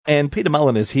And Peter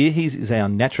Mullen is here. He's our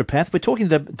naturopath. We're talking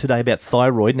today about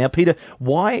thyroid. Now, Peter,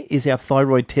 why is our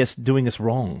thyroid test doing us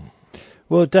wrong?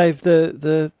 Well, Dave,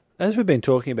 as we've been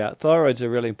talking about, thyroid's a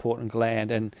really important gland.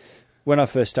 And when I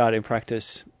first started in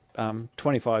practice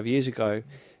 25 years ago,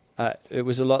 it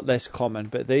was a lot less common.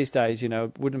 But these days,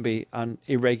 it wouldn't be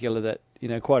irregular that,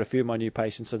 quite a few of my new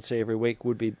patients I'd see every week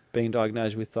would be being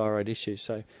diagnosed with thyroid issues.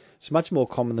 So it's much more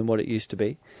common than what it used to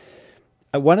be.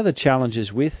 One of the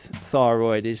challenges with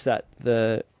thyroid is that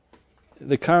the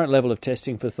current level of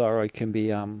testing for thyroid can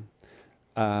be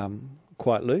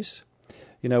quite loose.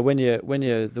 The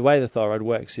way the thyroid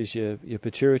works is your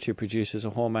pituitary produces a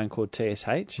hormone called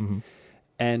TSH, mm-hmm.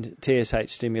 and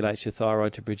TSH stimulates your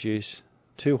thyroid to produce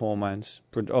two hormones,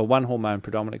 or one hormone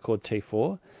predominantly called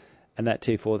T4, and that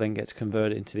T4 then gets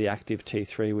converted into the active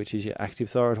T3, which is your active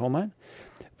thyroid hormone.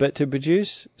 But to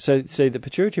produce, so the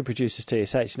pituitary produces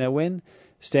TSH. Now, when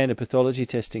standard pathology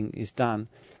testing is done,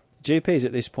 GPs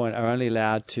at this point are only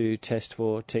allowed to test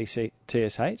for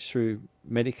TSH through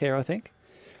Medicare, I think.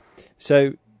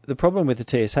 So the problem with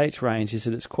the TSH range is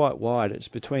that it's quite wide. It's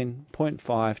between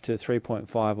 0.5 to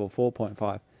 3.5 or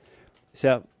 4.5.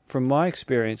 So from my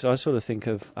experience, I sort of think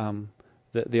of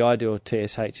the ideal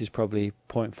TSH is probably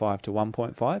 0.5 to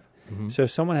 1.5. Mm-hmm. So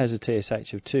if someone has a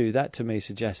TSH of 2, that to me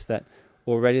suggests that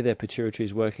already their pituitary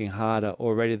is working harder,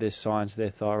 already there's signs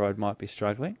their thyroid might be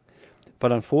struggling.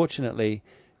 But unfortunately,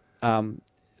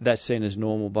 that's seen as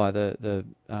normal by the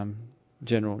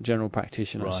general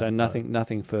practitioner, right, so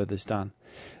nothing further is done.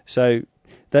 So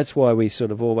that's why we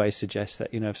sort of always suggest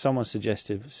that, if someone's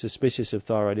suspicious of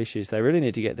thyroid issues, they really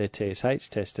need to get their TSH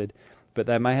tested, but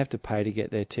they may have to pay to get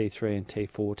their T3 and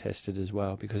T4 tested as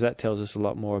well, because that tells us a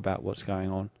lot more about what's going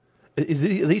on. Are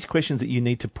these questions that you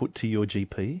need to put to your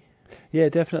GP? Yeah,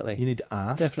 definitely. You need to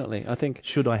ask? Definitely. I think...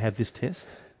 Should I have this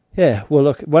test? Yeah, well,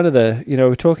 look, one of the,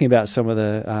 we're talking about some of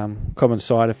the common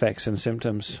side effects and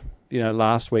symptoms,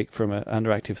 last week from an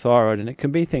underactive thyroid, and it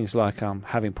can be things like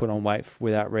having put on weight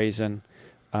without reason,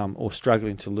 or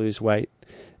struggling to lose weight,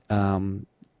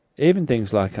 even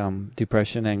things like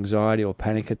depression, anxiety, or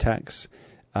panic attacks,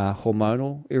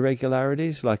 hormonal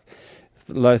irregularities, like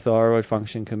low thyroid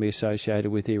function can be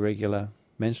associated with irregular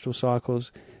menstrual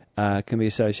cycles, can be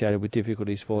associated with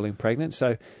difficulties falling pregnant.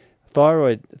 So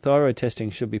thyroid testing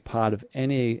should be part of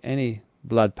any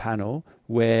blood panel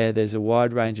where there's a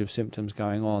wide range of symptoms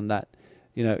going on that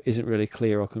isn't really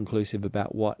clear or conclusive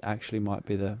about what actually might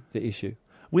be the issue.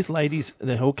 With ladies,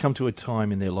 they all come to a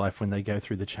time in their life when they go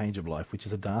through the change of life, which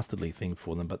is a dastardly thing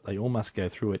for them, but they all must go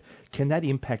through it. Can that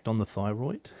impact on the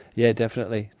thyroid? Yeah,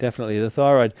 definitely. The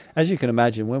thyroid, as you can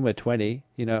imagine, when we're 20,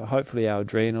 hopefully our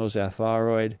adrenals, our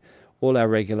thyroid, all our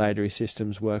regulatory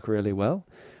systems work really well.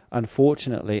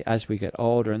 Unfortunately, as we get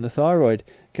older, and the thyroid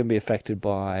can be affected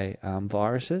by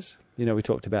viruses. We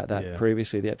talked about that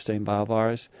previously, the Epstein-Barr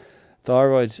virus.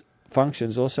 Thyroid's function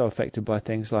is also affected by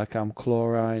things like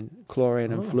chlorine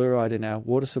and fluoride in our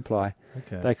water supply.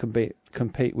 Okay. They can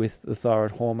compete with the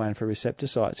thyroid hormone for receptor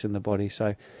sites in the body.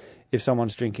 So if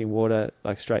someone's drinking water,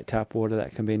 like straight tap water,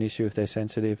 that can be an issue if they're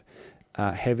sensitive.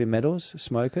 Heavy metals,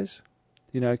 smokers,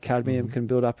 cadmium can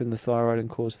build up in the thyroid and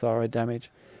cause thyroid damage.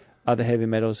 Other heavy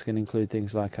metals can include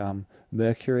things like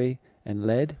mercury and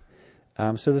lead.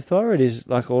 So the thyroid is,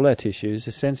 like all our tissues,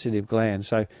 a sensitive gland.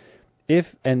 So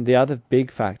and the other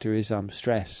big factor is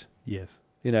stress. Yes.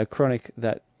 Chronic,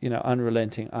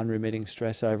 unrelenting, unremitting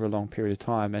stress over a long period of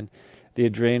time. And the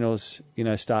adrenals,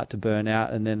 start to burn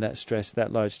out, and then that stress,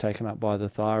 that load's taken up by the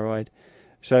thyroid.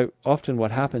 So often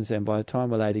what happens then, by the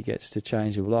time a lady gets to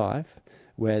change of life,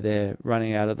 where they're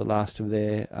running out of the last of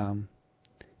their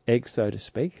eggs, so to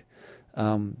speak,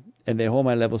 and their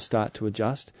hormone levels start to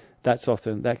adjust,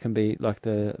 that can be like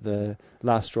the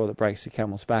last straw that breaks the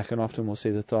camel's back, and often we'll see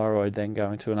the thyroid then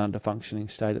go into an under-functioning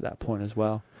state at that point as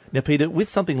well. Now, Peter, with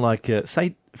something like,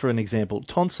 say, for an example,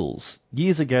 tonsils.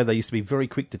 Years ago, they used to be very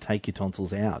quick to take your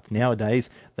tonsils out. Nowadays,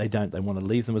 they don't. They want to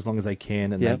leave them as long as they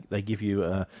can, and they give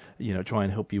you, try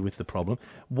and help you with the problem.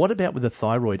 What about with the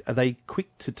thyroid? Are they quick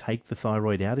to take the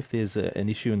thyroid out if there's an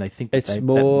issue and they think that they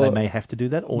may have to do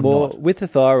that, or not? With the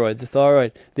thyroid,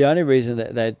 the only reason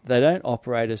that they don't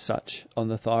operate as such on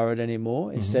the thyroid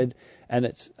anymore, instead, and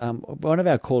it's one of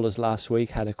our callers last week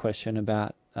had a question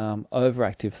about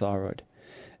overactive thyroid.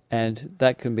 And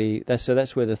that can be, that's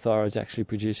where the thyroid's actually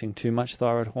producing too much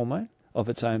thyroid hormone of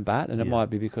its own bat, and it might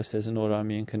be because there's an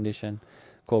autoimmune condition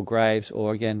called Graves,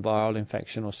 or again viral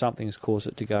infection, or something's caused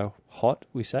it to go hot,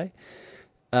 we say.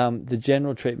 The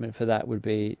general treatment for that would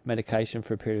be medication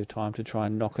for a period of time to try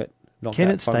and knock that function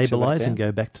back down. Can it stabilise and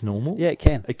go back to normal? Yeah, it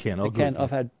can. It can.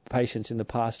 I've had patients in the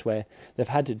past where they've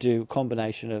had to do a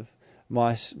combination of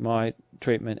my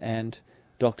treatment and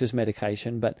doctor's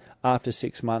medication, but after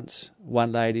 6 months,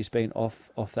 one lady's been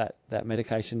off that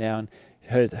medication now, and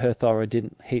her thyroid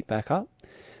didn't heat back up.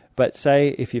 But say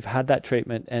if you've had that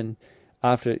treatment and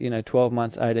after 12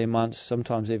 months, 18 months,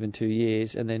 sometimes even 2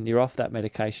 years, and then you're off that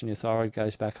medication, your thyroid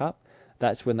goes back up,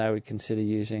 that's when they would consider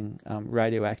using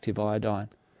radioactive iodine.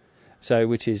 So,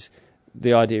 which is,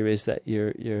 the idea is that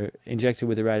you're injected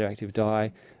with a radioactive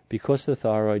dye because the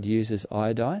thyroid uses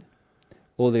iodine.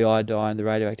 All the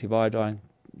radioactive iodine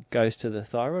goes to the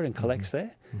thyroid and collects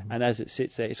there, and as it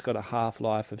sits there, it's got a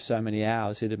half-life of so many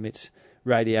hours. It emits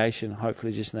radiation,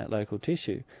 hopefully just in that local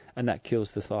tissue, and that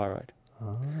kills the thyroid.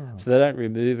 Oh. So they don't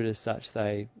remove it as such;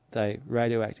 they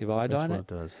radioactive iodine. That's what it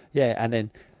does. Yeah,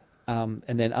 and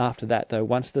then after that, though,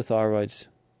 once the thyroid's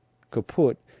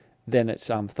kaput, then it's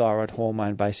thyroid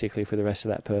hormone basically for the rest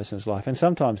of that person's life. And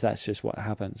sometimes that's just what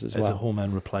happens as well. As a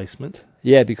hormone replacement?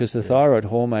 Yeah, because the thyroid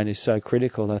hormone is so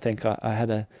critical. I think I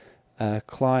had a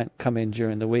client come in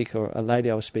during the week, or a lady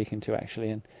I was speaking to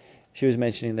actually, and she was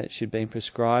mentioning that she'd been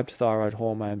prescribed thyroid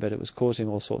hormone, but it was causing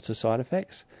all sorts of side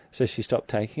effects, so she stopped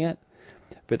taking it.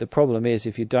 But the problem is,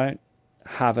 if you don't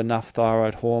have enough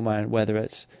thyroid hormone, whether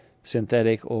it's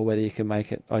synthetic or whether you can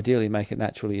ideally make it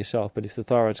naturally yourself, but if the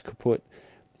thyroid's kaput,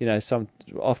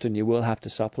 often you will have to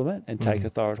supplement and take a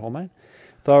thyroid hormone.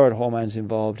 Thyroid hormone's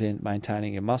involved in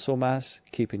maintaining your muscle mass,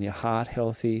 keeping your heart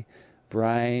healthy,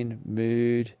 brain,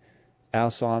 mood,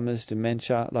 Alzheimer's,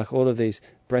 dementia, like all of these,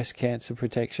 breast cancer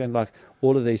protection, like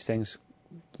all of these things,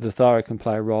 the thyroid can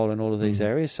play a role in all of these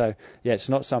areas. So, yeah, it's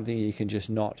not something you can just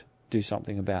not do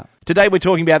something about. Today we're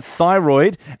talking about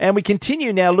thyroid, and we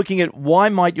continue now looking at why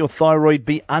might your thyroid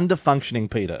be underfunctioning,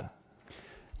 Peter?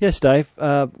 Yes, Dave.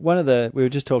 We were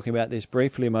just talking about this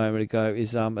briefly a moment ago,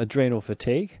 is adrenal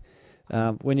fatigue.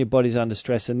 When your body's under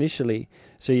stress initially,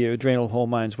 so your adrenal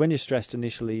hormones, when you're stressed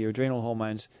initially, your adrenal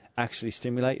hormones actually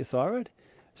stimulate your thyroid.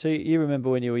 So you remember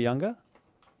when you were younger?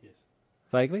 Yes.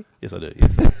 Vaguely? Yes, I do.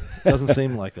 Yes. Doesn't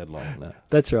seem like that long, no.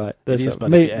 That's right. That's right.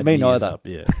 Me neither. Up,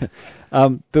 yeah.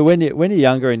 But when you're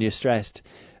younger and you're stressed,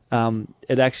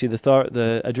 it actually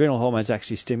the adrenal hormones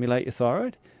actually stimulate your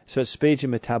thyroid, so it speeds your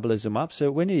metabolism up. So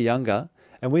when you're younger,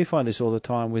 and we find this all the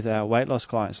time with our weight loss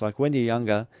clients, like when you're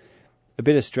younger, a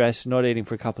bit of stress, not eating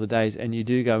for a couple of days, and you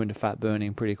do go into fat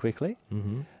burning pretty quickly.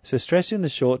 Mm-hmm. So stress in the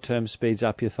short term speeds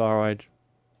up your thyroid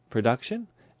production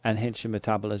and hence your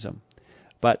metabolism.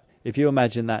 But if you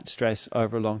imagine that stress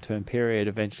over a long-term period,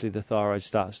 eventually the thyroid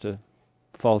starts to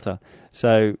falter.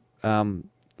 So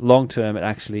long-term, it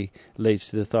actually leads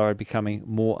to the thyroid becoming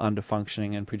more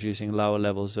underfunctioning and producing lower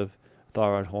levels of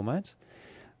thyroid hormones.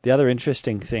 The other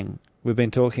interesting thing, we've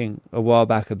been talking a while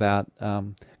back about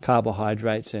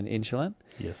carbohydrates and insulin.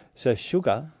 Yes. So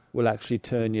sugar will actually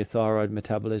turn your thyroid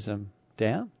metabolism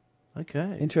down.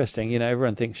 Okay. Interesting.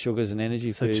 Everyone thinks sugar's an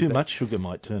energy food. So too much sugar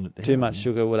might turn it down. Too much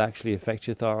sugar will actually affect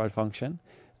your thyroid function,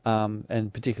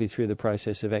 and particularly through the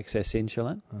process of excess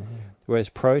insulin. Uh-huh. Whereas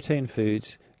protein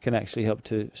foods can actually help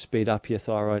to speed up your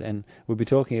thyroid, and we'll be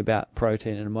talking about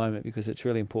protein in a moment because it's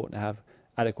really important to have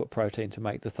adequate protein to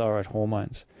make the thyroid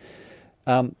hormones.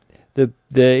 The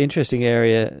interesting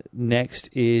area next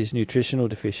is nutritional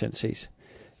deficiencies.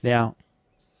 Now,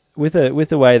 with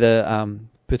the way the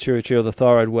pituitary or the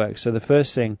thyroid works, so the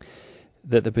first thing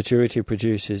that the pituitary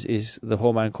produces is the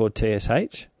hormone called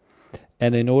TSH,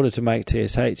 and in order to make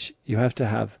TSH, you have to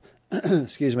have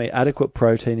adequate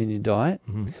protein in your diet.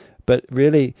 Mm-hmm. But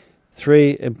really,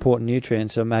 3 important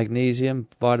nutrients are magnesium,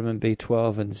 vitamin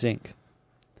B12, and zinc.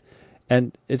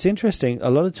 And it's interesting, a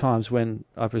lot of times when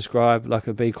I prescribe like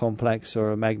a B complex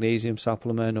or a magnesium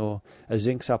supplement or a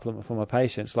zinc supplement for my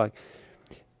patients, like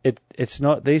it's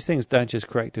not, these things don't just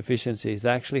correct deficiencies,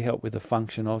 they actually help with the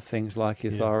function of things like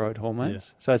your thyroid hormones.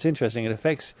 Yeah. So it's interesting, it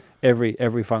affects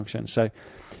every function. So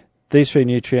these 3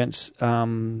 nutrients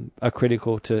are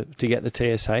critical to get the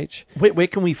TSH. Where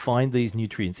can we find these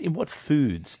nutrients? In what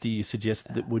foods do you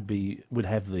suggest that would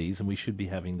have these and we should be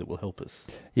having that will help us?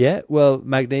 Yeah, well,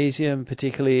 magnesium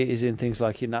particularly is in things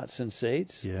like your nuts and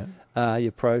seeds,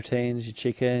 your proteins, your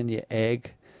chicken, your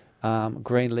egg,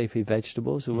 green leafy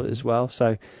vegetables as well.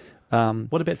 So,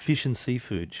 what about fish and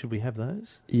seafood? Should we have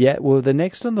those? Yeah, well, the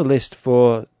next on the list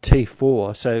for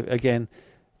T4, so again,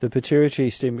 the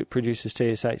pituitary produces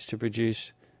TSH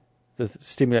to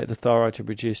stimulate the thyroid to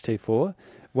produce T4.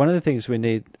 One of the things we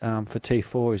need for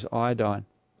T4 is iodine.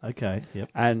 Okay, yep.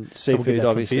 And seafood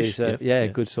obviously is a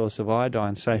good source of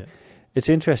iodine. So it's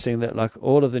interesting that like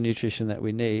all of the nutrition that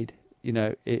we need,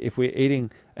 if we're eating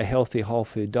a healthy whole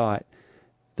food diet,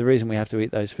 the reason we have to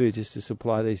eat those foods is to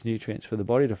supply these nutrients for the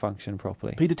body to function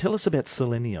properly. Peter, tell us about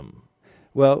selenium.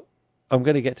 Well, I'm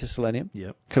going to get to selenium.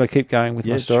 Yep. Can I keep going with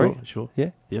my story? Sure.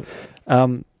 Yeah. Yep.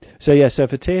 So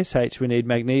for TSH, we need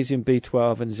magnesium,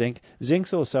 B12, and zinc.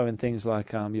 Zinc's also in things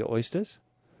like your oysters,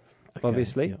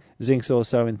 obviously. Yep. Zinc's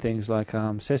also in things like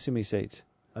sesame seeds.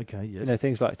 Okay, yes.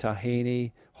 Things like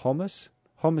tahini, hummus.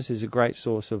 Hummus is a great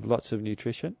source of lots of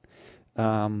nutrition.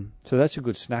 So that's a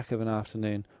good snack of an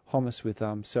afternoon. Hummus with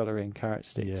celery and carrot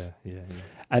sticks. Yeah.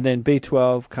 And then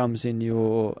B12 comes in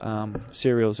your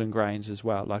cereals and grains as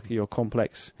well, like your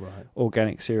complex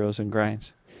organic cereals and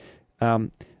grains. So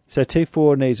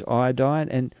T4 needs iodine.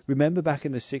 And remember back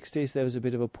in the 60s, there was a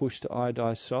bit of a push to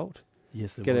iodise salt.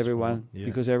 Yes, there Get was everyone,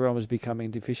 because everyone was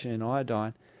becoming deficient in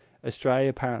iodine. Australia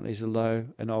apparently is a low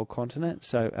and old continent,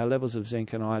 so our levels of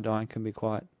zinc and iodine can be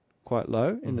quite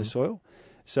low in the soil.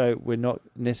 So we're not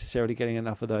necessarily getting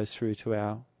enough of those through to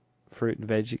our fruit and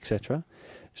veg, etc.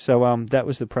 So that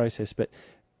was the process. But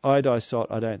iodized salt,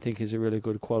 I don't think, is a really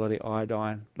good quality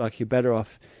iodine. Like, you're better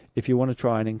off, if you want to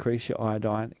try and increase your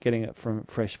iodine, getting it from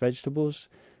fresh vegetables,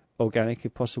 organic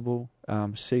if possible,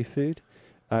 seafood,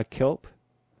 kelp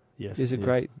is a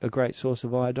great source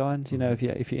of iodine. You know, if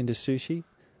you're into sushi.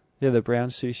 Yeah, the brown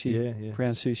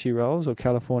sushi rolls or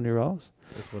California rolls.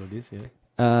 That's what it is,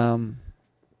 yeah.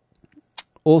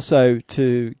 Also,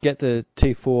 to get the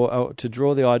T4, to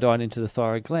draw the iodine into the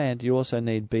thyroid gland, you also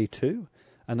need B2,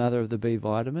 another of the B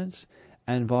vitamins,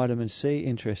 and vitamin C,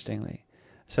 interestingly.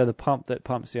 So the pump that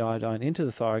pumps the iodine into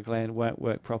the thyroid gland won't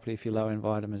work properly if you're low in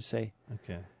vitamin C.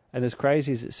 Okay. And as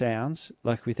crazy as it sounds,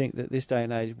 like, we think that this day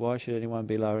and age, why should anyone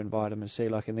be low in vitamin C?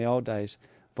 Like in the old days,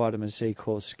 vitamin C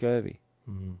caused scurvy.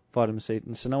 Vitamin C,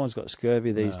 and so no one's got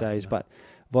scurvy these days, but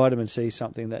vitamin C is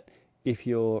something that if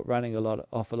you're running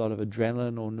off a lot of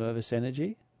adrenaline or nervous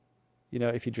energy,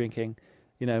 if you're drinking,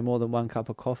 more than 1 cup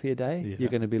of coffee a day, you're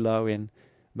going to be low in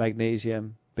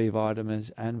magnesium, B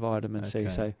vitamins, and vitamin C.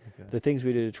 So the things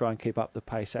we do to try and keep up the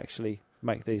pace actually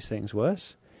make these things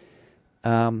worse.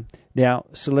 Now,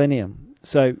 selenium.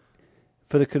 So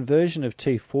for the conversion of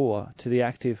T4 to the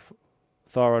active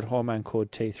thyroid hormone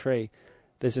called T3,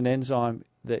 there's an enzyme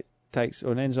that an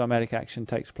enzymatic action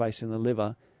takes place in the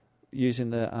liver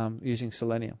using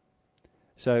selenium.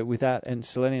 So with that, and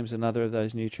selenium's another of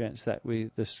those nutrients that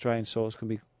the Australian soils can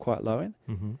be quite low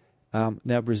in.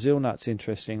 Now, Brazil nuts,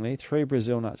 interestingly, 3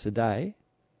 Brazil nuts a day,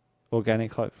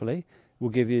 organic hopefully, will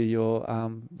give you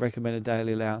your recommended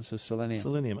daily allowance of selenium.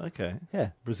 Selenium, okay. Yeah.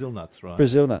 Brazil nuts, right.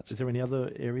 Brazil nuts. Is there any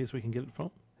other areas we can get it from?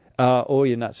 All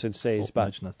your nuts and seeds,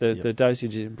 but the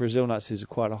dosage in Brazil nuts is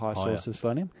quite a high source of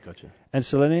selenium. Gotcha. And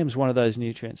selenium is one of those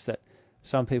nutrients that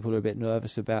some people are a bit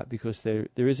nervous about because there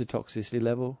is a toxicity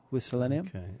level with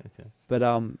selenium. Okay. But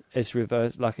it's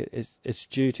reversed, like it's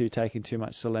due to taking too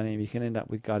much selenium. You can end up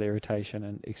with gut irritation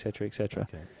and et cetera, et cetera.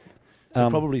 Okay. So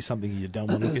probably something you don't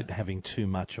want to get having too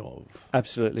much of.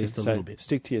 Absolutely. Just a little bit.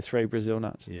 Stick to your 3 Brazil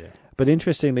nuts. Yeah. But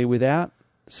interestingly, without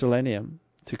selenium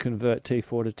to convert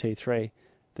T4 to T3,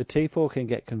 the T4 can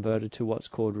get converted to what's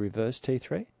called reverse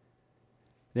T3.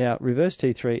 Now, reverse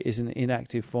T3 is an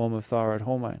inactive form of thyroid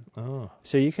hormone. Oh.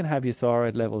 So you can have your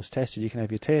thyroid levels tested. You can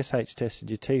have your TSH tested,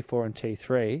 your T4 and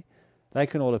T3. They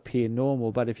can all appear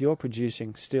normal, but if you're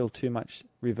producing still too much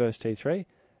reverse T3,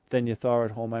 then your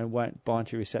thyroid hormone won't bind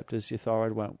to your receptors. Your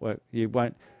thyroid won't work. Your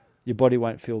body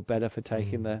won't feel better for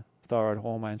taking the thyroid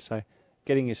hormone. So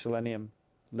getting your selenium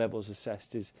levels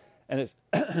assessed and it's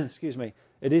excuse me,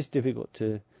 it is difficult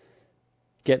to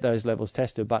get those levels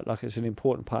tested, but it's an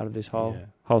important part of this whole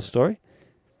story.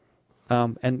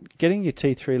 And getting your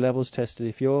T3 levels tested,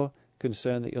 if you're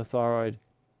concerned that your thyroid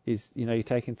is, you're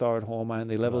taking thyroid hormone,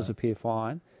 the levels appear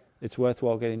fine, it's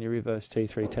worthwhile getting your reverse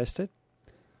T3 tested.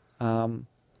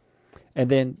 And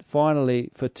then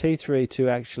finally, for T3 to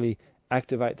actually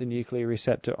activate the nuclear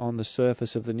receptor on the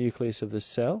surface of the nucleus of the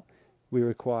cell, we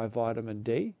require vitamin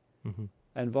D. Mm-hmm.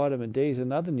 And vitamin D is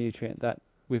another nutrient that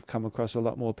we've come across a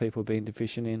lot more people being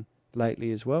deficient in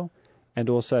lately as well, and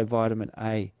also vitamin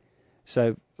A.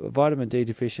 So vitamin D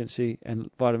deficiency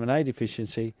and vitamin A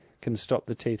deficiency can stop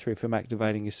the T3 from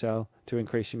activating your cell to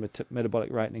increase your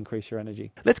metabolic rate and increase your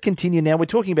energy. Let's continue now. We're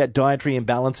talking about dietary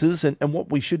imbalances and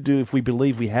what we should do if we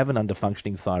believe we have an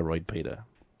underfunctioning thyroid, Peter.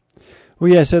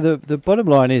 Well, yeah, so the bottom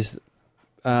line is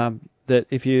that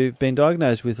if you've been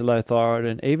diagnosed with low thyroid,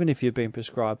 and even if you've been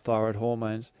prescribed thyroid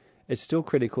hormones, it's still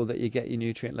critical that you get your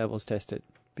nutrient levels tested,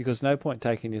 because no point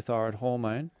taking your thyroid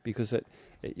hormone because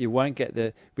you won't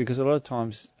get because a lot of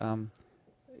times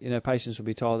patients will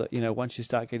be told that once you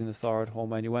start getting the thyroid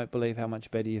hormone, you won't believe how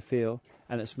much better you feel,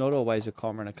 and it's not always a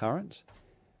common occurrence.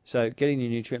 So getting your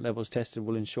nutrient levels tested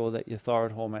will ensure that your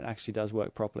thyroid hormone actually does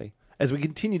work properly. as we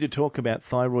continue to talk about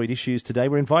thyroid issues today.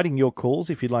 We're inviting your calls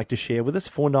if you'd like to share with us,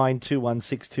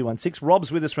 49216216.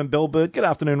 Rob's with us from Bellbird. Good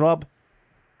afternoon, Rob.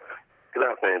 Good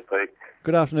afternoon, Pete.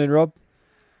 Good afternoon, Rob.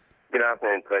 Good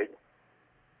afternoon, Pete.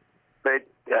 Pete,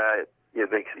 you've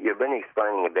been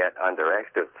explaining about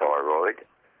underactive thyroid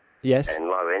Yes. and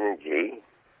low energy.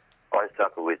 I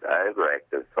suffer with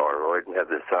overactive thyroid and have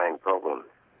the same problem.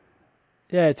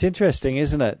 Yeah, it's interesting,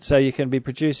 isn't it? So you can be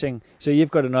producing. So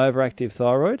you've got an overactive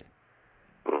thyroid.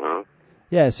 Mm-hmm.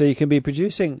 Yeah, so you can be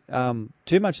producing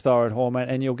too much thyroid hormone,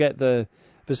 and you'll get for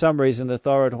some reason, the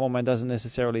thyroid hormone doesn't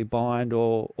necessarily bind,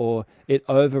 or it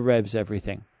over revs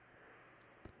everything.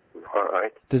 All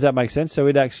right. Does that make sense? So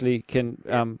it actually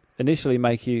can initially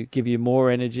give you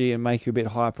more energy and make you a bit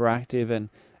hyperactive and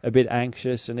a bit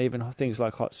anxious, and even things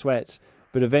like hot sweats.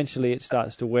 But eventually it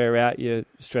starts to wear out your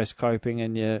stress coping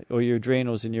and your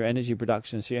adrenals and your energy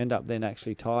production, so you end up then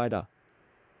actually tireder.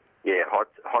 Yeah, hot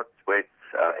sweats,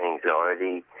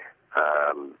 anxiety,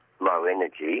 low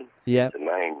energy. Yeah. The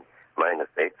main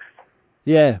effects.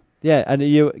 Yeah. And are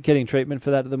you getting treatment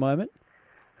for that at the moment?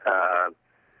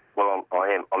 Well,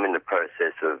 I'm in the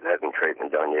process of having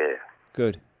treatment done. Yeah.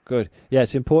 Good. Yeah,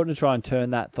 it's important to try and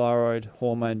turn that thyroid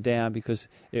hormone down because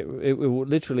it will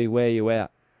literally wear you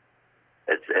out.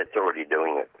 It's already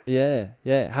doing it.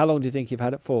 Yeah. How long do you think you've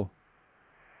had it for?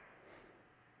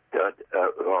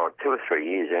 2 or 3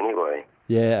 years anyway.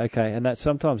 Yeah, okay, and that's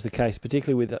sometimes the case,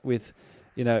 particularly with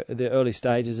the early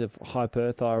stages of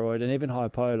hyperthyroid and even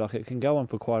hypo. Like it can go on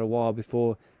for quite a while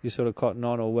before you sort of cotton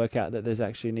on or work out that there's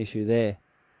actually an issue there.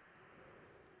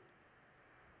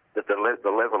 But the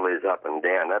level is up and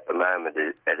down. At the moment,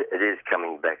 it is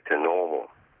coming back to normal.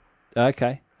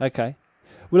 Okay.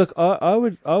 Well, look, I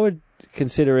would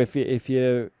consider if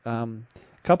you a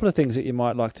couple of things that you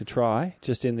might like to try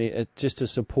just to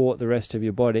support the rest of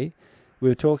your body. We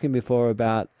were talking before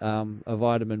about a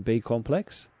vitamin B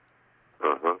complex,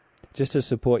 just to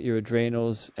support your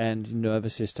adrenals and your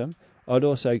nervous system. I'd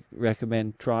also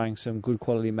recommend trying some good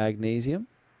quality magnesium.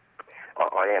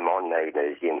 I am on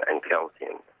magnesium and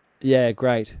calcium. Yeah,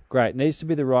 great. It needs to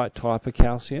be the right type of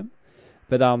calcium.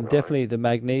 But definitely the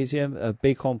magnesium, a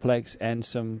B complex, and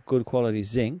some good quality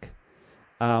zinc.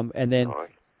 And then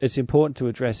it's important to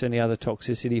address any other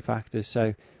toxicity factors.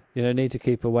 So, need to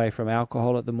keep away from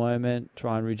alcohol at the moment.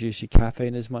 Try and reduce your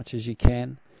caffeine as much as you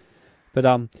can.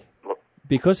 But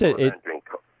because I don't drink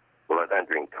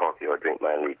coffee. I drink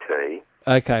mainly tea.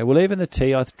 Okay, well, even the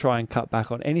tea, I try and cut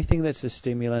back on anything that's a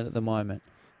stimulant at the moment.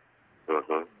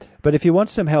 But if you want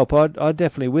some help, I'd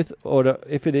definitely,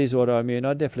 if it is autoimmune,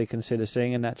 I'd definitely consider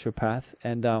seeing a naturopath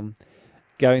and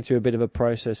going through a bit of a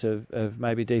process of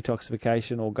maybe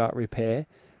detoxification or gut repair,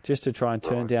 just to try and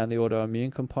turn down the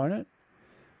autoimmune component.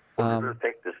 Does it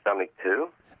affect the stomach too?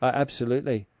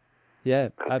 Absolutely. Yeah,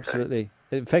 okay. Absolutely.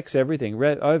 It affects everything.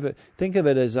 Think of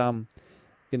it as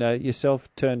yourself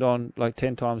turned on like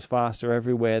 10 times faster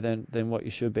everywhere than what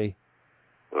you should be.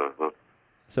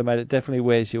 So, mate, it definitely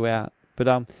wears you out.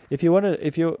 But if you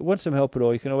want some help at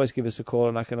all, you can always give us a call,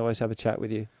 and I can always have a chat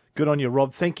with you. Good on you,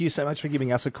 Rob. Thank you so much for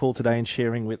giving us a call today and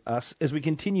sharing with us. As we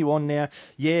continue on now,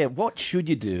 what should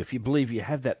you do if you believe you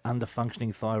have that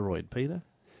under-functioning thyroid, Peter?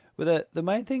 Well, the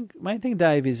main thing,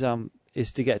 Dave, is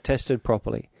to get tested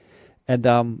properly,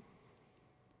 and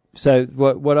so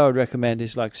what I would recommend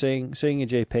is like seeing your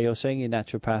GP or seeing your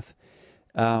naturopath,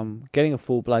 getting a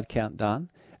full blood count done,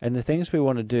 and the things we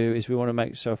want to do is we want to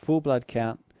make a full blood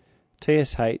count.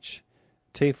 TSH,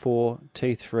 T4,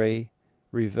 T3,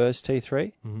 reverse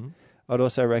T3. I'd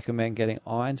also recommend getting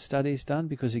iron studies done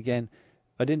because, again,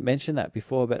 I didn't mention that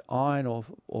before, but iron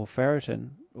or ferritin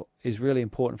is really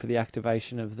important for the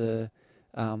activation of the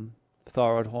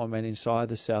thyroid hormone inside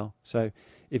the cell. So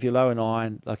if you're low in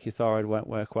iron, like your thyroid won't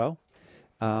work well.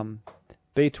 B12,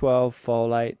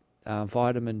 folate,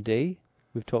 vitamin D,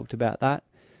 we've talked about that.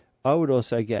 I would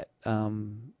also get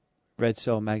red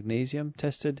cell magnesium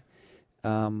tested.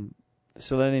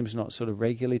 Selenium's not sort of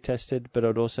regularly tested, but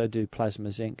I'd also do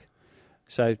plasma zinc.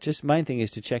 So just main thing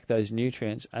is to check those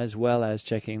nutrients as well as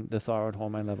checking the thyroid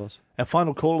hormone levels. Our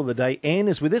final call of the day, Anne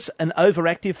is with us. An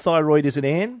overactive thyroid, is it,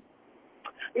 Anne?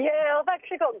 Yeah, I've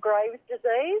actually got Graves'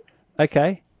 disease.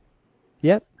 Okay.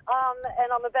 Yep.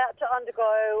 And I'm about to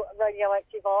undergo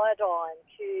radioactive iodine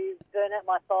to burn out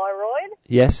my thyroid.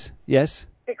 Yes.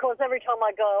 Because every time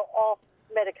I go off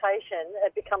medication,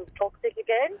 it becomes toxic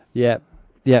again. Yep.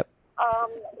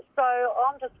 So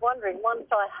I'm just wondering, once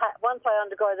I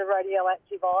undergo the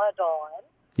radioactive iodine,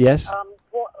 yes,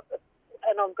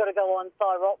 and I've got to go on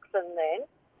thyroxine then,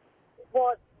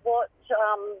 what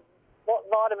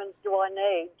vitamins do I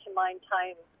need to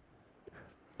maintain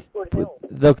good health?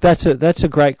 Look, that's a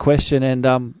great question,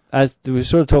 and as we were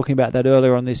sort of talking about that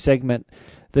earlier on this segment,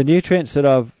 the nutrients that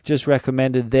I've just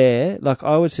recommended there, like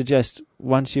I would suggest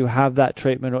once you have that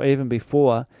treatment or even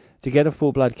before, to get a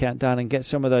full blood count done and get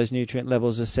some of those nutrient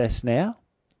levels assessed now.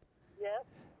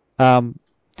 Yeah.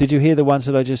 Did you hear the ones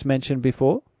that I just mentioned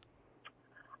before?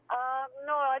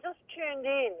 No, I just tuned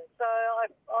in, so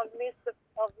I've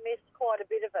missed quite a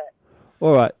bit of it.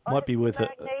 All right. Might be worth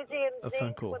Magnesium, a zinc,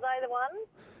 phone call. were they the ones?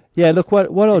 Yeah, look, what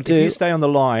I'll do... If you stay on the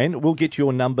line, we'll get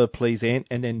your number, please, and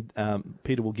then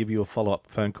Peter will give you a follow-up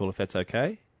phone call if that's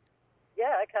okay.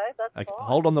 Yeah, okay, that's fine.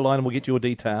 Hold on the line and we'll get your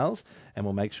details, and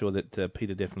we'll make sure that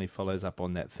Peter definitely follows up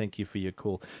on that. Thank you for your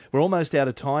call. We're almost out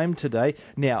of time today.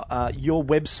 Now, your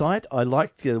website, I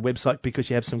like the website because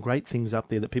you have some great things up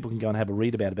there that people can go and have a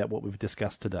read about what we've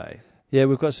discussed today. Yeah,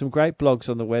 we've got some great blogs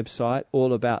on the website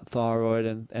all about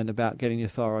thyroid and about getting your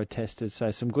thyroid tested,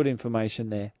 so some good information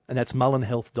there. And that's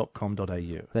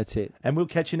mullenhealth.com.au. That's it. And we'll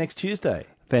catch you next Tuesday.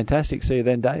 Fantastic. See you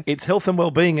then, Dave. It's Health and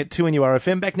Wellbeing at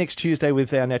 2NURFM. Back next Tuesday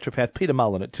with our naturopath Peter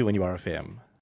Mullen at 2NURFM.